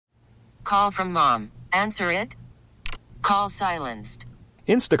Call from mom. Answer it. Call silenced.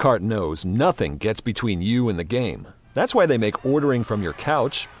 Instacart knows nothing gets between you and the game. That's why they make ordering from your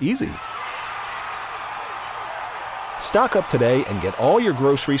couch easy. Stock up today and get all your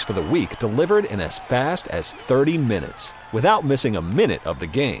groceries for the week delivered in as fast as 30 minutes without missing a minute of the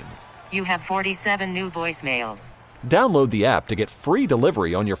game. You have 47 new voicemails. Download the app to get free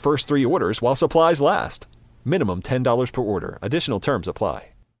delivery on your first 3 orders while supplies last. Minimum $10 per order. Additional terms apply.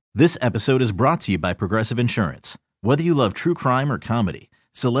 This episode is brought to you by Progressive Insurance. Whether you love true crime or comedy,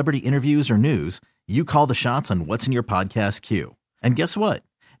 celebrity interviews or news, you call the shots on what's in your podcast queue. And guess what?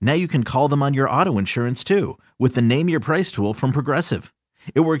 Now you can call them on your auto insurance too with the Name Your Price tool from Progressive.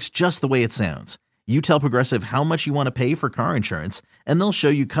 It works just the way it sounds. You tell Progressive how much you want to pay for car insurance, and they'll show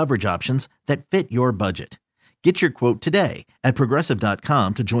you coverage options that fit your budget. Get your quote today at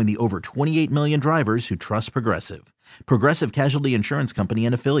Progressive.com to join the over 28 million drivers who trust Progressive. Progressive Casualty Insurance Company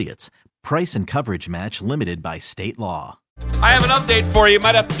and Affiliates. Price and coverage match limited by state law. I have an update for you.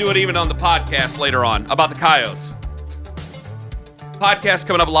 Might have to do it even on the podcast later on about the Coyotes. Podcast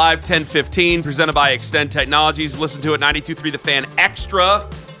coming up live 10:15, presented by Extend Technologies. Listen to it, 92.3 The Fan Extra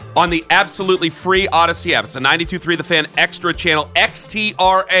on the absolutely free Odyssey app. It's a 92.3 The Fan Extra channel,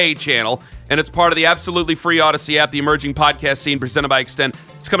 XTRA channel, and it's part of the absolutely free Odyssey app, the emerging podcast scene presented by Extend.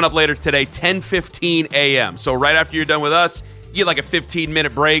 It's coming up later today, 10:15 a.m. So right after you're done with us, you get like a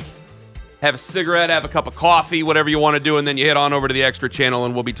 15-minute break, have a cigarette, have a cup of coffee, whatever you want to do, and then you head on over to the Extra channel,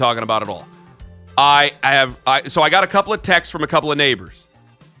 and we'll be talking about it all. So I got a couple of texts from a couple of neighbors,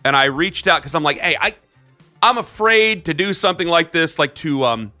 and I reached out because I'm like, hey, I'm afraid to do something like this, like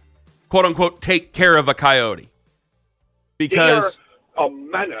to quote unquote take care of a coyote, because they're a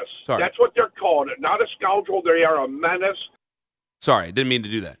menace. Sorry. That's what they're calling it. Not a scoundrel. They are a menace. Sorry, I didn't mean to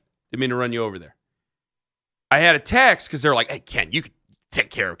do that. Didn't mean to run you over there. I had a text because they're like, hey, Ken, you can take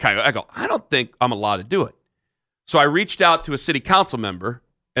care of a coyote. I go, I don't think I'm allowed to do it. So I reached out to a city council member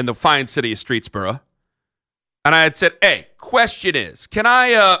in the fine city of Streetsboro, and I had said, hey, question is, can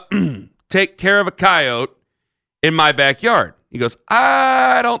I take care of a coyote in my backyard? He goes,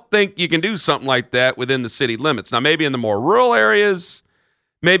 I don't think you can do something like that within the city limits. Now, maybe in the more rural areas,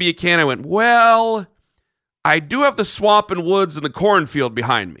 maybe you can. I went, well, I do have the swamp and woods and the cornfield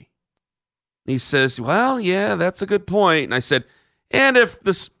behind me. He says, well, yeah, that's a good point. And I said, and if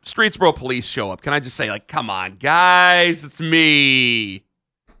the Streetsboro police show up, can I just say, like, come on, guys, it's me.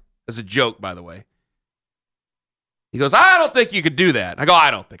 As a joke, by the way. He goes, I don't think you could do that. I go,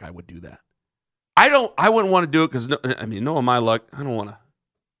 I don't think I would do that. I wouldn't want to do it because, knowing my luck, I don't want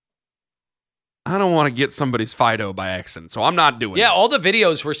to get somebody's Fido by accident, so I'm not doing it. Yeah, all the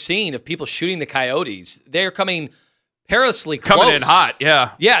videos we're seeing of people shooting the coyotes, they're coming perilously close. Coming in hot,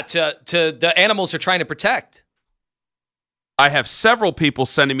 yeah. Yeah, to the animals they're trying to protect. I have several people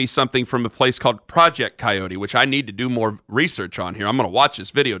sending me something from a place called Project Coyote, which I need to do more research on here. I'm going to watch this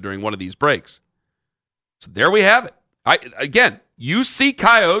video during one of these breaks. So there we have it. Again, you see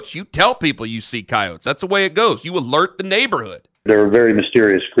coyotes, you tell people you see coyotes. That's the way it goes. You alert the neighborhood. They're very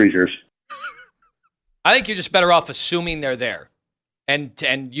mysterious creatures. I think you're just better off assuming they're there and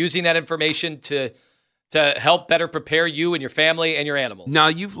using that information to help better prepare you and your family and your animals. Now,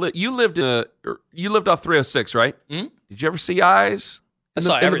 you lived off 306, right? Mm-hmm. Did you ever see eyes in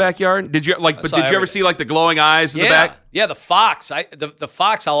the backyard? Did you ever see like the glowing eyes in the back? Yeah, the fox. The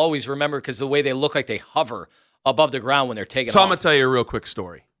fox I'll always remember because the way they look like they hover above the ground when they're taking off. So I'm going to tell you a real quick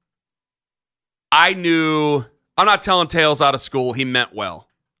story. I'm not telling tales out of school. He meant well.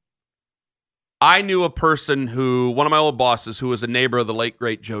 I knew a person one of my old bosses, who was a neighbor of the late,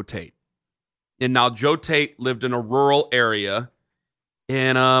 great Joe Tate. And now Joe Tate lived in a rural area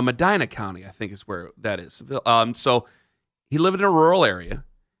in Medina County, I think is where that is. So he lived in a rural area,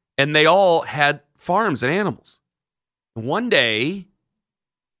 and they all had farms and animals. And one day,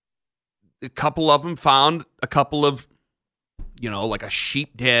 a couple of them found a couple of, like a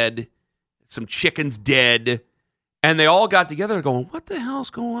sheep dead, some chickens dead, and they all got together going, what the hell's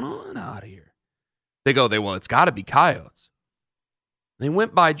going on out here? They go, well, it's got to be coyotes. They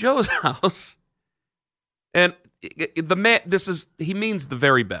went by Joe's house, and the man, he means the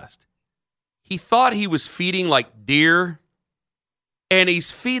very best. He thought he was feeding like deer, and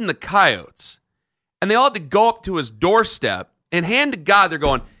he's feeding the coyotes. And they all had to go up to his doorstep, and hand to God, they're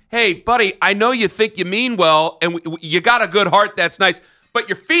going, hey, buddy, I know you think you mean well, and you got a good heart, that's nice, but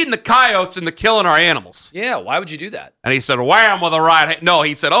you're feeding the coyotes and they're killing our animals. Yeah, why would you do that? And he said, wham with a right hand. No,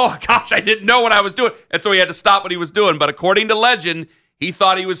 he said, oh, gosh, I didn't know what I was doing. And so he had to stop what he was doing. But according to legend, he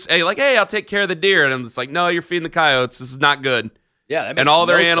thought he was hey, I'll take care of the deer. And it's like, no, you're feeding the coyotes. This is not good. Yeah, that makes and all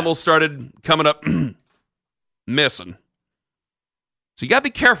their no animals sense. started coming up missing. So you got to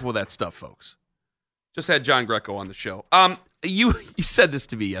be careful with that stuff, folks. Just had John Greco on the show. You said this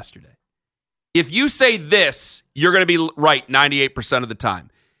to me yesterday. If you say this, you're going to be right 98% of the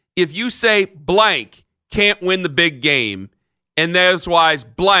time. If you say blank can't win the big game, and that's why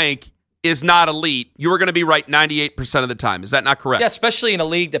blank is not elite, you are going to be right 98% of the time. Is that not correct? Yeah, especially in a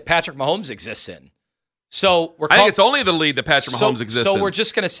league that Patrick Mahomes exists in. So I think it's only the league that Patrick Mahomes exists in. So we're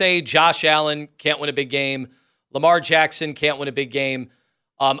just going to say Josh Allen can't win a big game. Lamar Jackson can't win a big game.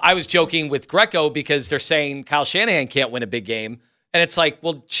 I was joking with Greco because they're saying Kyle Shanahan can't win a big game. And it's like,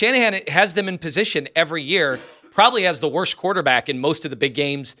 well, Shanahan has them in position every year, probably has the worst quarterback in most of the big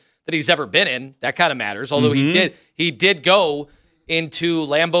games that he's ever been in. That kind of matters. Although he did go into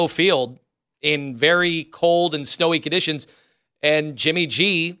Lambeau Field in very cold and snowy conditions, and Jimmy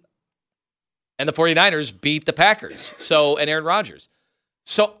G and the 49ers beat the Packers. And Aaron Rodgers.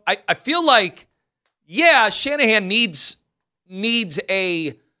 So I feel like, yeah, Shanahan needs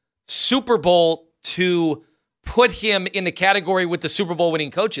a Super Bowl to put him in the category with the Super Bowl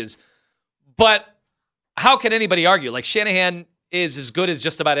winning coaches. But how can anybody argue? Like, Shanahan is as good as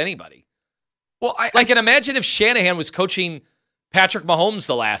just about anybody. Well, I can imagine if Shanahan was coaching Patrick Mahomes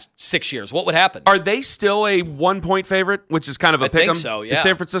the last 6 years, what would happen? Are they still a 1-point favorite, which is kind of a pick 'em? I think so, yeah. Is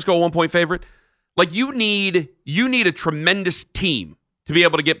San Francisco a 1-point favorite? Like, you need a tremendous team to be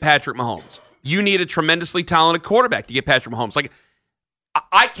able to get Patrick Mahomes. You need a tremendously talented quarterback to get Patrick Mahomes. Like,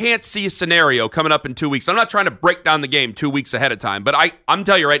 I can't see a scenario coming up in 2 weeks. I'm not trying to break down the game 2 weeks ahead of time, but I'm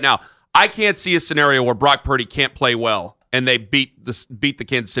telling you right now, I can't see a scenario where Brock Purdy can't play well and they beat the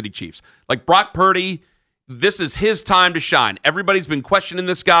Kansas City Chiefs. Like, Brock Purdy, this is his time to shine. Everybody's been questioning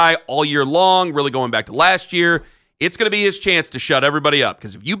this guy all year long, really going back to last year. It's going to be his chance to shut everybody up,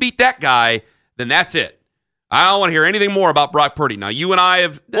 because if you beat that guy, then that's it. I don't want to hear anything more about Brock Purdy. Now, you and I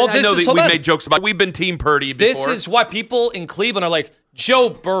have, I know that we've made jokes about it. We've been Team Purdy before. This is why people in Cleveland are like, Joe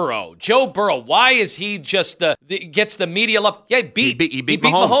Burrow, why is he just gets the media love? Yeah, he beat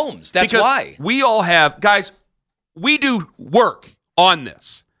Mahomes. That's because why. We all have, guys, we do work on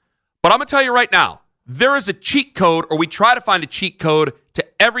this. But I'm going to tell you right now, there is a cheat code, or we try to find a cheat code to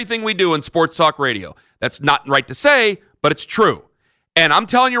everything we do in sports talk radio. That's not right to say, but it's true. And I'm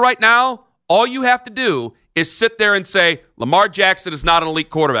telling you right now, all you have to do is sit there and say, Lamar Jackson is not an elite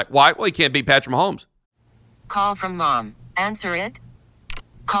quarterback. Why? Well, he can't beat Patrick Mahomes. Call from mom. Answer it.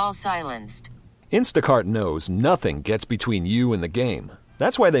 Call silenced. Instacart knows nothing gets between you and the game.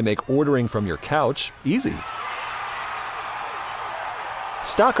 That's why they make ordering from your couch easy.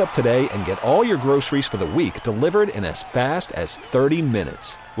 Stock up today and get all your groceries for the week delivered in as fast as 30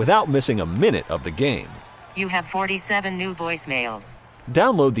 minutes without missing a minute of the game. You have 47 new voicemails.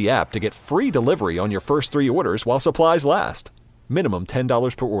 Download the app to get free delivery on your first 3 orders while supplies last. Minimum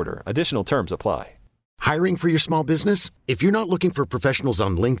 $10 per order. Additional terms apply. Hiring for your small business? If you're not looking for professionals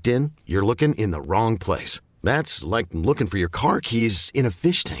on LinkedIn, you're looking in the wrong place. That's like looking for your car keys in a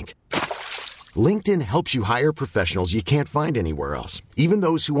fish tank. LinkedIn helps you hire professionals you can't find anywhere else, even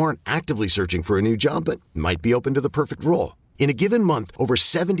those who aren't actively searching for a new job but might be open to the perfect role. In a given month, over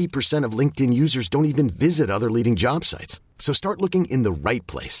 70% of LinkedIn users don't even visit other leading job sites. So start looking in the right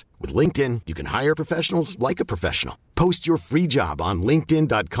place. With LinkedIn, you can hire professionals like a professional. Post your free job on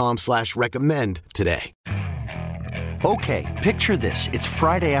linkedin.com/recommend today. Okay, picture this. It's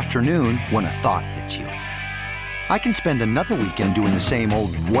Friday afternoon when a thought hits you. I can spend another weekend doing the same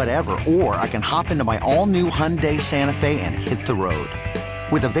old whatever, or I can hop into my all-new Hyundai Santa Fe and hit the road.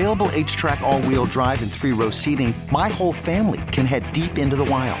 With available H-Track all-wheel drive and 3-row seating, my whole family can head deep into the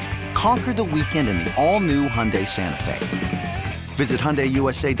wild. Conquer the weekend in the all-new Hyundai Santa Fe. Visit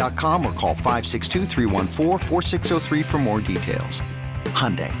HyundaiUSA.com or call 562-314-4603 for more details.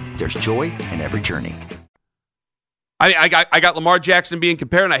 Hyundai, there's joy in every journey. I got Lamar Jackson being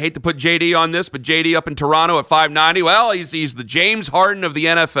compared, and I hate to put JD on this, but JD up in Toronto at 590, well, he's the James Harden of the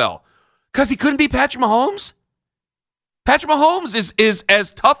NFL. Because he couldn't beat Patrick Mahomes? Patrick Mahomes is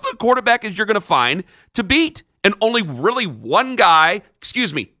as tough a quarterback as you're going to find to beat. And only really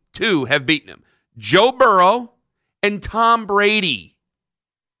two have beaten him. Joe Burrow and Tom Brady.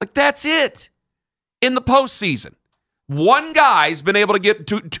 Like, that's it in the postseason. One guy's been able to get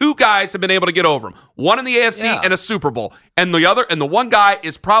two guys have been able to get over him. One in the AFC and a Super Bowl. And the one guy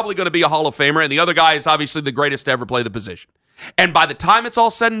is probably going to be a Hall of Famer, and the other guy is obviously the greatest to ever play the position. And by the time it's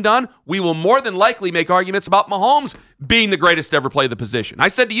all said and done, we will more than likely make arguments about Mahomes being the greatest to ever play the position. I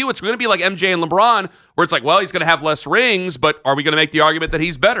said to you, it's going to be like MJ and LeBron, where it's like, well, he's going to have less rings, but are we going to make the argument that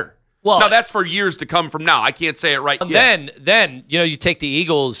he's better? Well, now, that's for years to come from now. I can't say it right yet. Then you take the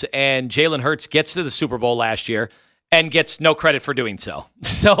Eagles, and Jalen Hurts gets to the Super Bowl last year, and gets no credit for doing so.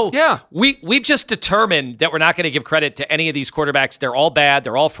 So Yeah. we've just determined that we're not going to give credit to any of these quarterbacks. They're all bad.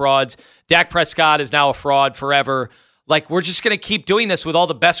 They're all frauds. Dak Prescott is now a fraud forever. Like, we're just going to keep doing this with all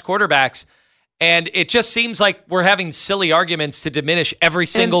the best quarterbacks. And it just seems like we're having silly arguments to diminish every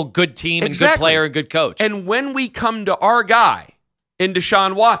single good team and good player and good coach. And when we come to our guy in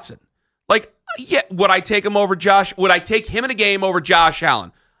Deshaun Watson, like, yeah, would I take him over Josh? Would I take him in a game over Josh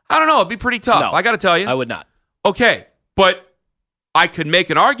Allen? I don't know. It'd be pretty tough. No, I got to tell you. I would not. Okay, but I could make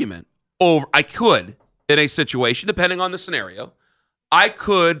an argument over, I could, in a situation, depending on the scenario, I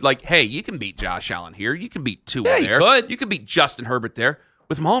could, like, hey, you can beat Josh Allen here. You can beat Tua there. You can beat Justin Herbert there.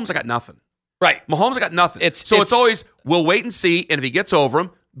 With Mahomes, I got nothing. Right. Mahomes, I got nothing. It's always, we'll wait and see, and if he gets over him,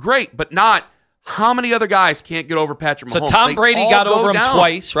 great, but not how many other guys can't get over Patrick Mahomes. So Tom Brady got over him down.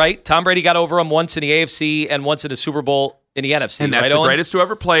 twice, right? Tom Brady got over him once in the AFC and once in the Super Bowl in the NFC. And that's right, the Owen? greatest who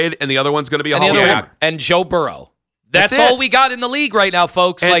ever played, and the other one's going to be a and Hall of Famer. And Joe Burrow. That's That's all it. we got in the league right now,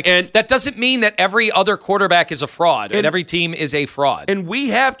 folks. And that doesn't mean that every other quarterback is a fraud and every team is a fraud. And we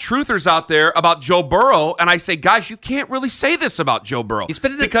have truthers out there about Joe Burrow, and I say, guys, you can't really say this about Joe Burrow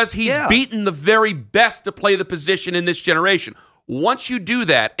because he's beaten the very best to play the position in this generation. Once you do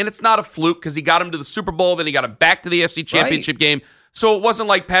that, and it's not a fluke because he got him to the Super Bowl, then he got him back to the AFC Championship game. So it wasn't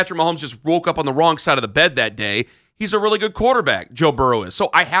like Patrick Mahomes just woke up on the wrong side of the bed that day. He's a really good quarterback, Joe Burrow is. So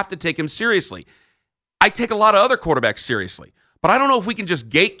I have to take him seriously. I take a lot of other quarterbacks seriously. But I don't know if we can just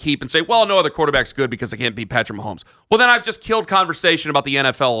gatekeep and say, well, no other quarterback's good because they can't beat Patrick Mahomes. Well, then I've just killed conversation about the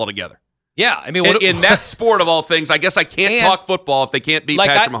NFL altogether. Yeah, I mean, in that sport of all things, I guess I can't talk football if they can't beat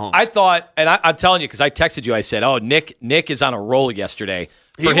Patrick Mahomes. I thought, and I'm telling you, because I texted you, I said, "Oh, Nick is on a roll yesterday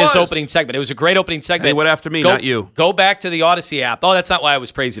for his opening segment. It was a great opening segment." He went after me, not you. Go back to the Odyssey app. Oh, that's not why I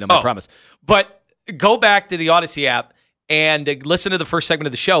was praising him. I promise. But go back to the Odyssey app and listen to the first segment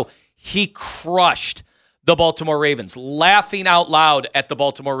of the show. He crushed the Baltimore Ravens, laughing out loud at the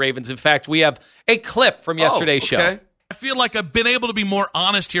Baltimore Ravens. In fact, we have a clip from yesterday's show. I feel like I've been able to be more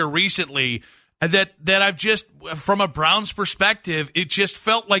honest here recently, that I've just, from a Browns perspective, it just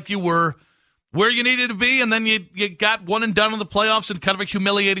felt like you were where you needed to be, and then you got one and done in the playoffs in kind of a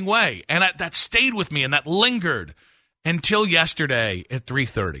humiliating way. And that stayed with me, and that lingered until yesterday at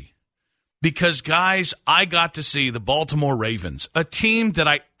 3:30. Because, guys, I got to see the Baltimore Ravens, a team that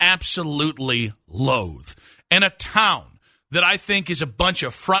I absolutely loathe, and a town that I think is a bunch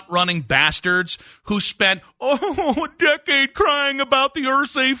of front-running bastards who spent, a decade crying about the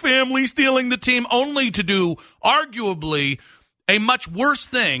Irsay family stealing the team, only to do, arguably, a much worse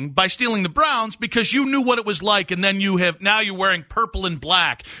thing by stealing the Browns because you knew what it was like, and then now you're wearing purple and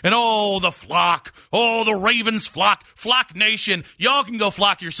black, and the flock, the Ravens flock nation, y'all can go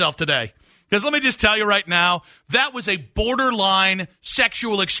flock yourself today. Because let me just tell you right now, that was a borderline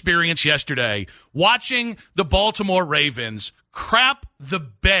sexual experience yesterday, watching the Baltimore Ravens crap the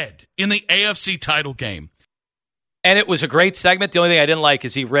bed in the AFC title game. And it was a great segment. The only thing I didn't like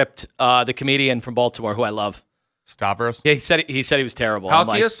is he ripped the comedian from Baltimore, who I love. Stavros? Yeah, he said he was terrible. Halkias? I'm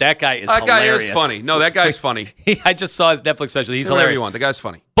like, that guy is hilarious. That guy is funny. No, that guy's funny. I just saw his Netflix special. He's Say whatever hilarious. you want. The guy's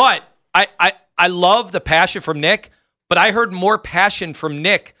funny. But I love the passion from Nick, but I heard more passion from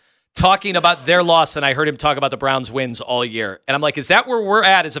Nick talking about their loss than I heard him talk about the Browns' wins all year. And I'm like, is that where we're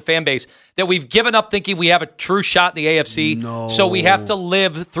at as a fan base? That we've given up thinking we have a true shot in the AFC, so we have to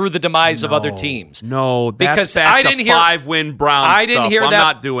live through the demise of other teams? No, because I didn't hear 5-win Browns stuff. I'm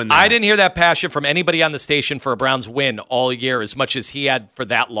not doing that. I didn't hear that passion from anybody on the station for a Browns win all year as much as he had for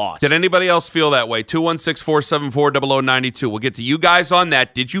that loss. Did anybody else feel that way? 216-474-0092. We'll get to you guys on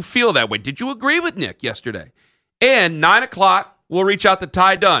that. Did you feel that way? Did you agree with Nick yesterday? And 9 o'clock, we'll reach out to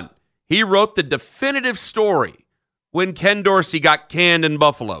Ty Dunn. He wrote the definitive story when Ken Dorsey got canned in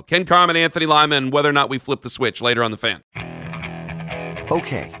Buffalo. Ken Carman, Anthony Lima, and whether or not we flip the switch later on The Fan.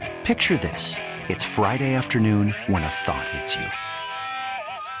 Okay, picture this. It's Friday afternoon when a thought hits you.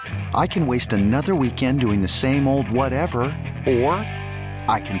 I can waste another weekend doing the same old whatever, or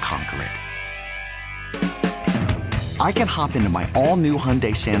I can conquer it. I can hop into my all-new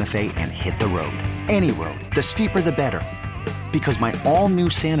Hyundai Santa Fe and hit the road. Any road. The steeper, the better. Because my all-new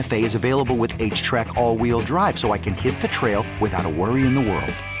Santa Fe is available with H-Track all-wheel drive, so I can hit the trail without a worry in the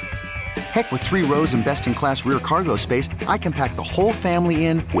world. Heck, with 3 rows and best-in-class rear cargo space, I can pack the whole family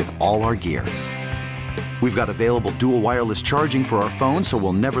in with all our gear. We've got available dual wireless charging for our phones, so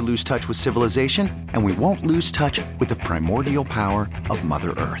we'll never lose touch with civilization, and we won't lose touch with the primordial power of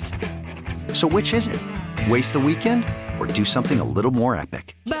Mother Earth. So which is it? Waste the weekend or do something a little more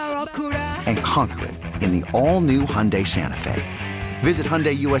epic? And conquer it in the all-new Hyundai Santa Fe. Visit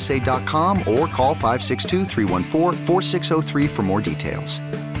HyundaiUSA.com or call 562-314-4603 for more details.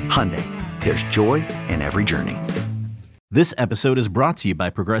 Hyundai, there's joy in every journey. This episode is brought to you by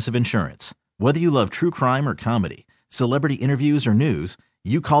Progressive Insurance. Whether you love true crime or comedy, celebrity interviews or news,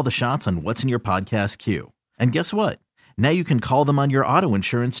 you call the shots on what's in your podcast queue. And guess what? Now you can call them on your auto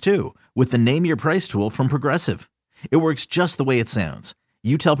insurance too with the Name Your Price tool from Progressive. It works just the way it sounds.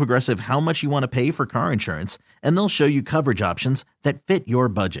 You tell Progressive how much you want to pay for car insurance, and they'll show you coverage options that fit your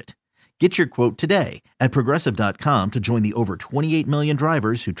budget. Get your quote today at Progressive.com to join the over 28 million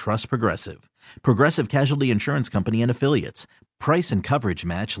drivers who trust Progressive. Progressive Casualty Insurance Company and Affiliates. Price and coverage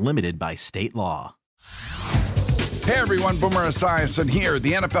match limited by state law. Hey everyone, Boomer Esiason here.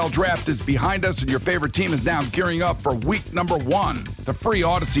 The NFL draft is behind us and your favorite team is now gearing up for week number 1. The free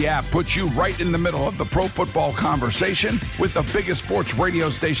Odyssey app puts you right in the middle of the pro football conversation with the biggest sports radio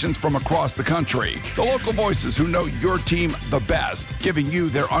stations from across the country. The local voices who know your team the best, giving you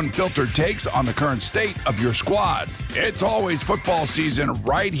their unfiltered takes on the current state of your squad. It's always football season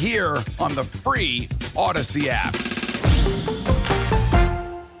right here on the free Odyssey app.